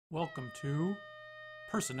Welcome to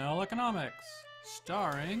Personnel Economics,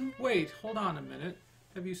 starring... Wait, hold on a minute.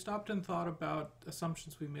 Have you stopped and thought about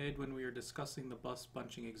assumptions we made when we were discussing the bus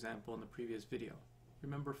bunching example in the previous video?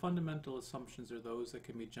 Remember, fundamental assumptions are those that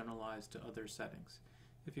can be generalized to other settings.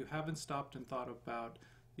 If you haven't stopped and thought about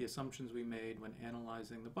the assumptions we made when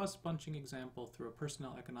analyzing the bus bunching example through a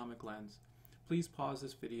personnel economic lens, please pause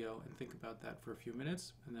this video and think about that for a few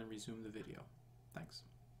minutes and then resume the video. Thanks.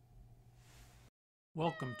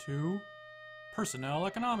 Welcome to Personnel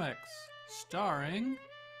Economics, starring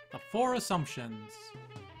the 4 assumptions.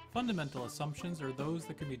 Fundamental assumptions are those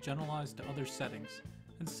that can be generalized to other settings,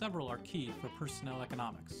 and several are key for personnel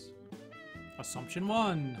economics. Assumption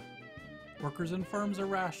 1. Workers and firms are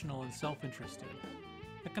rational and self-interested.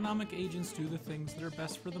 Economic agents do the things that are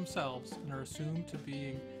best for themselves and are assumed to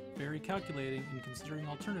be very calculating in considering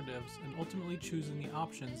alternatives and ultimately choosing the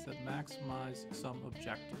options that maximize some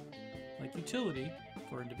objective, like utility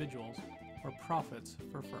for individuals or profits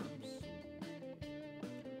for firms.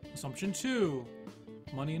 Assumption 2.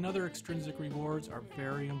 Money and other extrinsic rewards are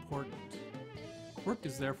very important. Work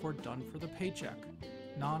is therefore done for the paycheck.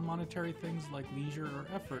 Non-monetary things like leisure or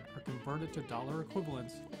effort are converted to dollar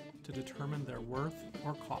equivalents to determine their worth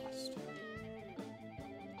or cost.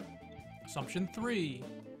 Assumption 3.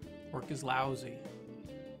 Work is lousy.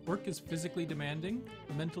 Work is physically demanding,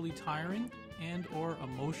 mentally tiring, and/or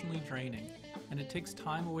emotionally draining, and it takes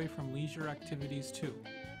time away from leisure activities too.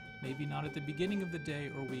 Maybe not at the beginning of the day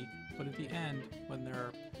or week, but at the end when there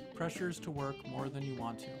are pressures to work more than you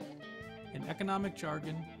want to. In economic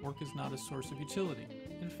jargon, work is not a source of utility.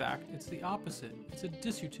 In fact, it's the opposite. It's a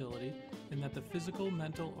disutility in that the physical,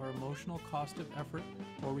 mental, or emotional cost of effort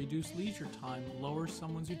or reduced leisure time lowers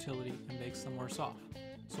someone's utility and makes them worse off.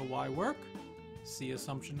 So why work? See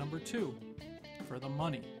assumption number 2, for the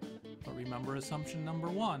money. But remember assumption number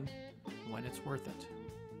 1, when it's worth it.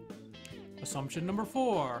 Assumption number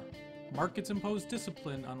 4, markets impose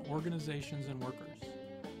discipline on organizations and workers.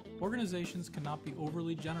 Organizations cannot be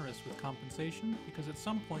overly generous with compensation because at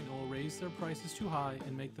some point it will raise their prices too high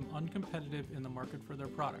and make them uncompetitive in the market for their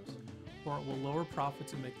products, or it will lower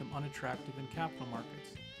profits and make them unattractive in capital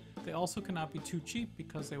markets. They also cannot be too cheap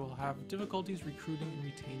because they will have difficulties recruiting and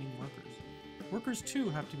retaining workers. Workers too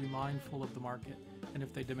have to be mindful of the market, and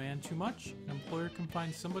if they demand too much, an employer can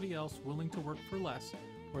find somebody else willing to work for less,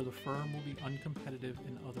 or the firm will be uncompetitive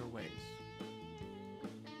in other ways.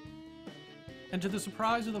 And to the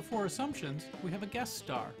surprise of the 4 assumptions, we have a guest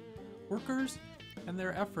star. Workers and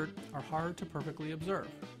their effort are hard to perfectly observe.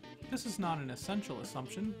 This is not an essential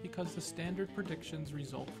assumption because the standard predictions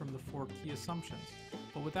result from the 4 key assumptions.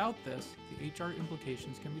 But without this, the HR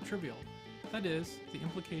implications can be trivial. That is, the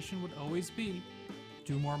implication would always be,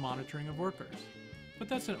 do more monitoring of workers. But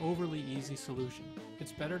that's an overly easy solution.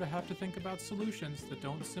 It's better to have to think about solutions that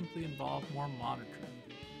don't simply involve more monitoring.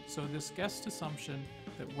 So this guest assumption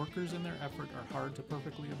that workers and their effort are hard to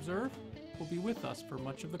perfectly observe will be with us for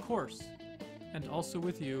much of the course, and also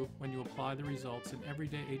with you when you apply the results in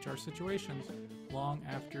everyday HR situations long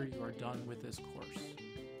after you are done with this course.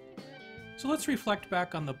 So let's reflect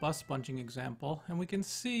back on the bus bunching example, and we can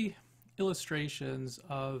see illustrations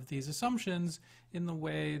of these assumptions in the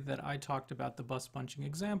way that I talked about the bus bunching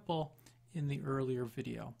example in the earlier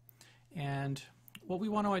video. And what we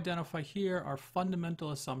want to identify here are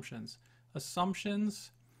fundamental assumptions.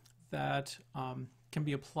 Assumptions that can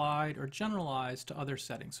be applied or generalized to other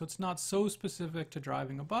settings. So it's not so specific to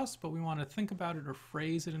driving a bus, but we want to think about it or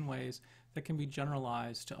phrase it in ways that can be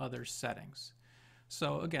generalized to other settings.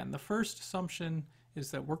 So again, the first assumption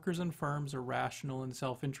is that workers and firms are rational and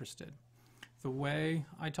self-interested. The way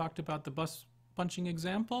I talked about the bus bunching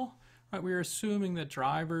example, right, we are assuming that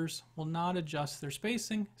drivers will not adjust their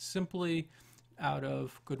spacing simply out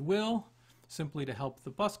of goodwill, simply to help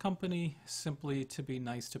the bus company, simply to be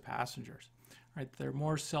nice to passengers. Right? They're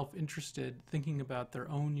more self-interested, thinking about their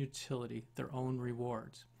own utility, their own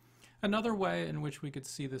rewards. Another way in which we could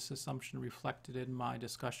see this assumption reflected in my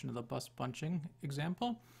discussion of the bus bunching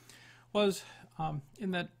example was in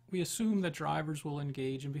that we assume that drivers will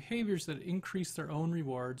engage in behaviors that increase their own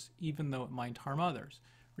rewards even though it might harm others.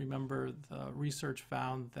 Remember, the research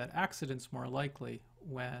found that accidents more likely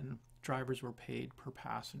when drivers were paid per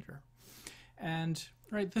passenger. And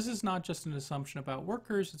right, this is not just an assumption about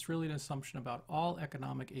workers, it's really an assumption about all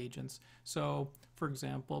economic agents. So, for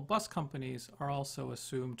example, bus companies are also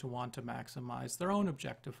assumed to want to maximize their own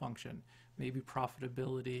objective function, maybe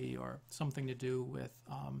profitability or something to do with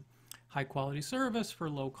high quality service for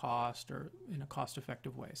low cost or in a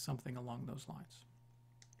cost-effective way, something along those lines.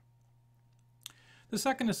 The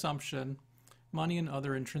second assumption, money and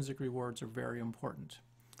other intrinsic rewards are very important.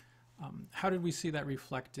 How did we see that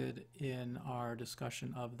reflected in our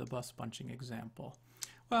discussion of the bus bunching example?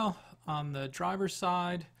 Well, on the driver's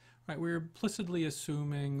side, right, we're implicitly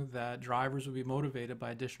assuming that drivers would be motivated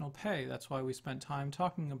by additional pay. That's why we spent time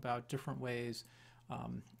talking about different ways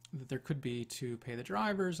that there could be to pay the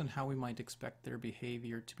drivers and how we might expect their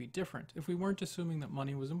behavior to be different. If we weren't assuming that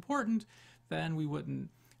money was important, then we wouldn't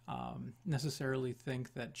necessarily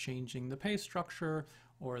think that changing the pay structure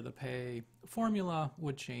or the pay formula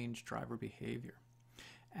would change driver behavior.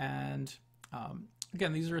 And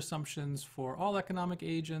again, these are assumptions for all economic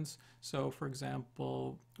agents. So for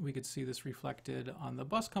example, we could see this reflected on the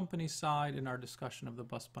bus company side in our discussion of the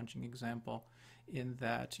bus bunching example, in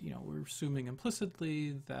that, we're assuming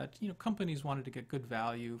implicitly that, companies wanted to get good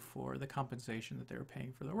value for the compensation that they were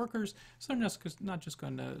paying for their workers. So they're not just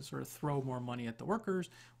going to sort of throw more money at the workers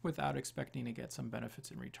without expecting to get some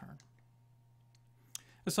benefits in return.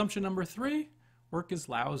 Assumption number 3, work is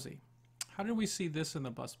lousy. How did we see this in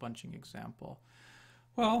the bus bunching example?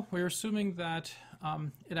 Well, we're assuming that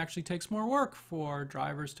it actually takes more work for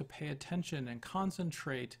drivers to pay attention and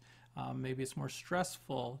concentrate. Maybe it's more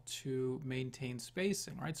stressful to maintain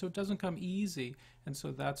spacing, right? So it doesn't come easy, and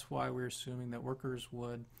so that's why we're assuming that workers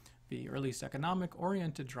would be, or at least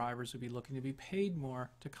economic-oriented drivers would be looking to be paid more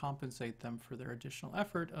to compensate them for their additional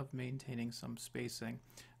effort of maintaining some spacing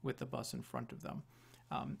with the bus in front of them.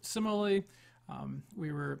 Similarly,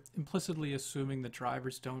 we were implicitly assuming that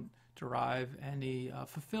drivers don't derive any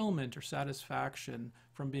fulfillment or satisfaction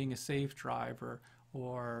from being a safe driver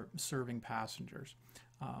or serving passengers.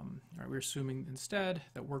 Right, we're assuming instead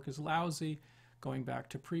that work is lousy, going back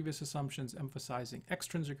to previous assumptions emphasizing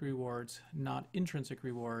extrinsic rewards, not intrinsic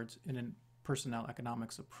rewards, in a personnel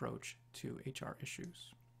economics approach to HR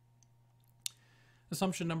issues.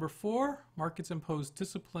 Assumption number 4, markets impose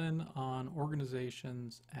discipline on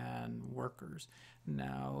organizations and workers.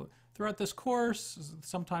 Now, throughout this course,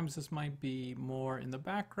 sometimes this might be more in the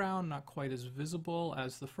background, not quite as visible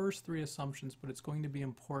as the first 3 assumptions, but it's going to be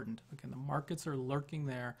important. Again, the markets are lurking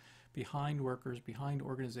there behind workers, behind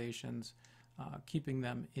organizations, keeping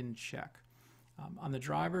them in check. On the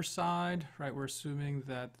driver's side, right, we're assuming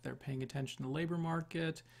that they're paying attention to the labor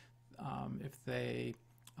market. If they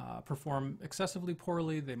perform excessively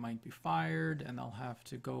poorly, they might be fired and they'll have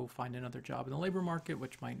to go find another job in the labor market,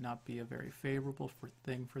 which might not be a very favorable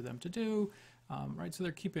thing for them to do, right? So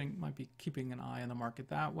they're might be keeping an eye on the market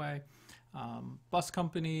that way. Bus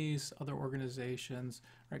companies, other organizations,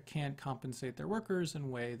 right, can't compensate their workers in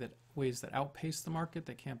ways that outpace the market.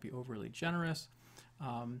 They can't be overly generous,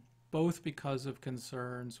 both because of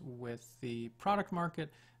concerns with the product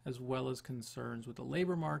market as well as concerns with the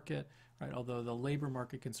labor market. Right, although the labor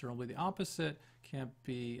market concern will be the opposite, can't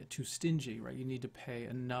be too stingy, right? You need to pay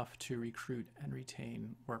enough to recruit and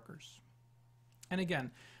retain workers. And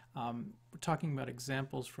again, we're talking about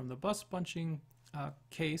examples from the bus bunching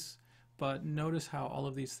case, but notice how all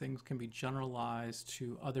of these things can be generalized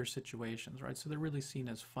to other situations, right? So they're really seen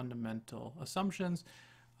as fundamental assumptions.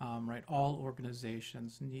 Right, all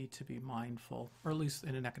organizations need to be mindful, or at least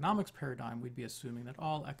in an economics paradigm, we'd be assuming that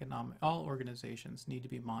all organizations need to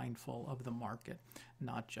be mindful of the market,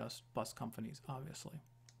 not just bus companies, obviously.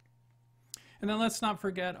 And then let's not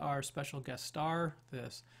forget our special guest star,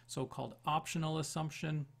 this so-called optional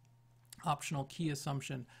assumption, optional key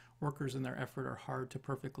assumption: workers and their effort are hard to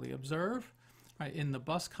perfectly observe. Right, in the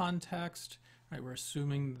bus context, right, we're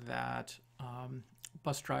assuming that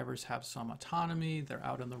bus drivers have some autonomy. They're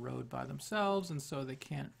out on the road by themselves, and so they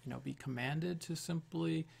can't, be commanded to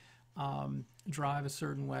simply drive a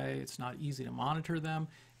certain way. It's not easy to monitor them.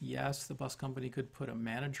 Yes, the bus company could put a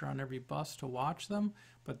manager on every bus to watch them,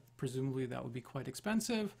 but presumably that would be quite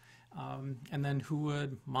expensive. And then who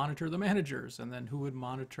would monitor the managers? And then who would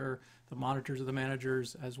monitor the monitors of the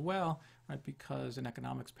managers as well, right? Because an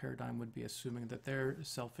economics paradigm would be assuming that they're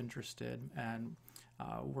self-interested and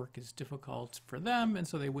work is difficult for them, and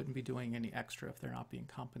so they wouldn't be doing any extra if they're not being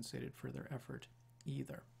compensated for their effort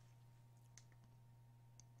either.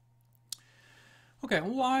 Okay,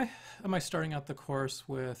 why am I starting out the course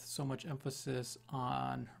with so much emphasis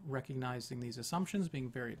on recognizing these assumptions, being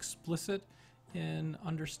very explicit in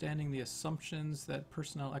understanding the assumptions that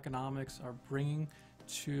personnel economics are bringing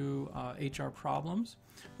to HR problems?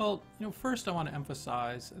 Well, first I want to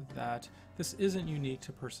emphasize that this isn't unique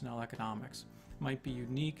to personnel economics. Might be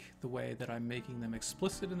unique the way that I'm making them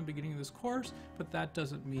explicit in the beginning of this course, but that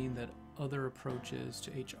doesn't mean that other approaches to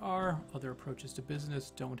HR, other approaches to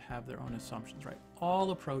business don't have their own assumptions, right? All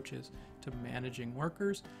approaches to managing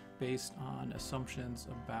workers based on assumptions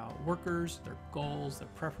about workers, their goals, their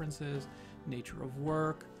preferences, nature of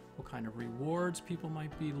work, what kind of rewards people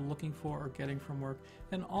might be looking for or getting from work,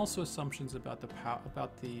 and also assumptions about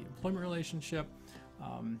the employment relationship.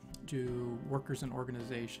 Do workers and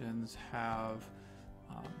organizations have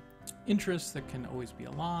interests that can always be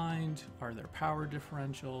aligned? Are there power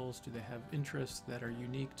differentials? Do they have interests that are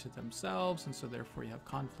unique to themselves, and so therefore you have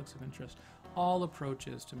conflicts of interest? All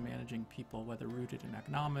approaches to managing people, whether rooted in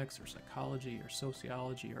economics or psychology or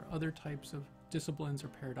sociology or other types of disciplines or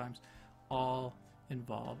paradigms, all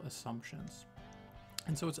involve assumptions.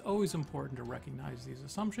 And so it's always important to recognize these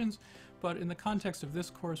assumptions, but in the context of this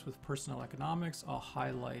course with personnel economics, I'll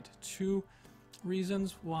highlight two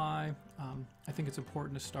reasons why I think it's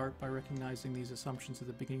important to start by recognizing these assumptions at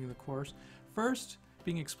the beginning of the course. First,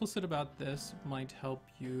 being explicit about this might help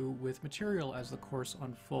you with material as the course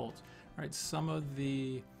unfolds. Right? Some of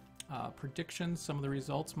the predictions, some of the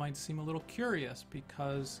results might seem a little curious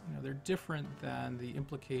because they're different than the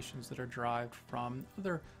implications that are derived from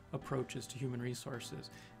other approaches to human resources.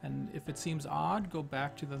 And if it seems odd, go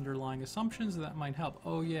back to the underlying assumptions that might help.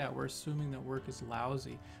 Oh yeah, we're assuming that work is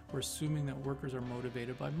lousy. We're assuming that workers are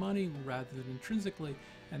motivated by money rather than intrinsically,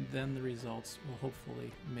 and then the results will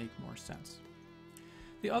hopefully make more sense.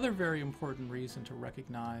 The other very important reason to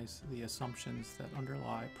recognize the assumptions that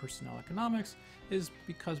underlie personnel economics is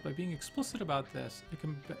because by being explicit about this,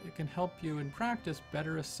 it can help you in practice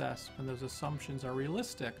better assess when those assumptions are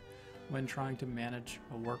realistic when trying to manage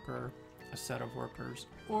a worker, a set of workers,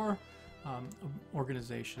 or an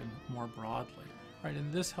organization more broadly. Right?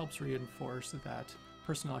 And this helps reinforce that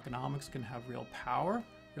personnel economics can have real power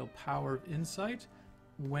of insight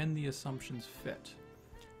when the assumptions fit.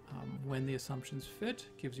 When the assumptions fit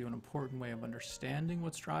gives you an important way of understanding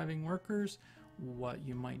what's driving workers, what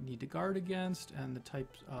you might need to guard against, and the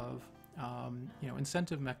types of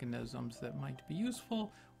incentive mechanisms that might be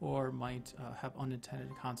useful or might have unintended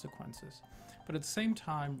consequences. But at the same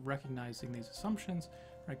time, recognizing these assumptions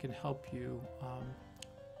can help you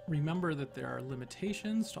remember that there are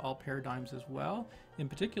limitations to all paradigms as well. In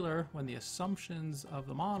particular, when the assumptions of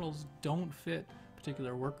the models don't fit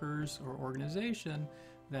particular workers or organization,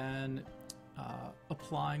 then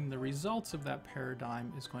applying the results of that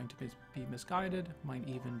paradigm is going to be misguided, might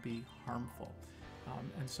even be harmful.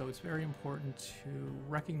 And so it's very important to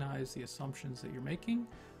recognize the assumptions that you're making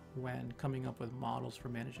when coming up with models for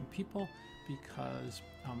managing people, because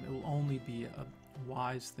it will only be a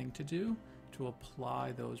wise thing to do to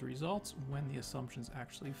apply those results when the assumptions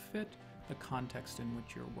actually fit the context in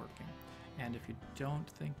which you're working. And if you don't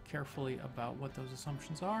think carefully about what those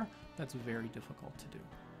assumptions are, that's very difficult to do.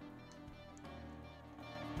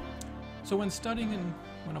 So when studying and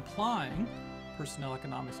when applying personnel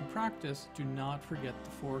economics in practice, do not forget the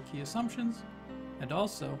 4 key assumptions, and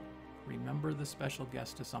also remember the special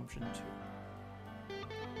guest assumption too.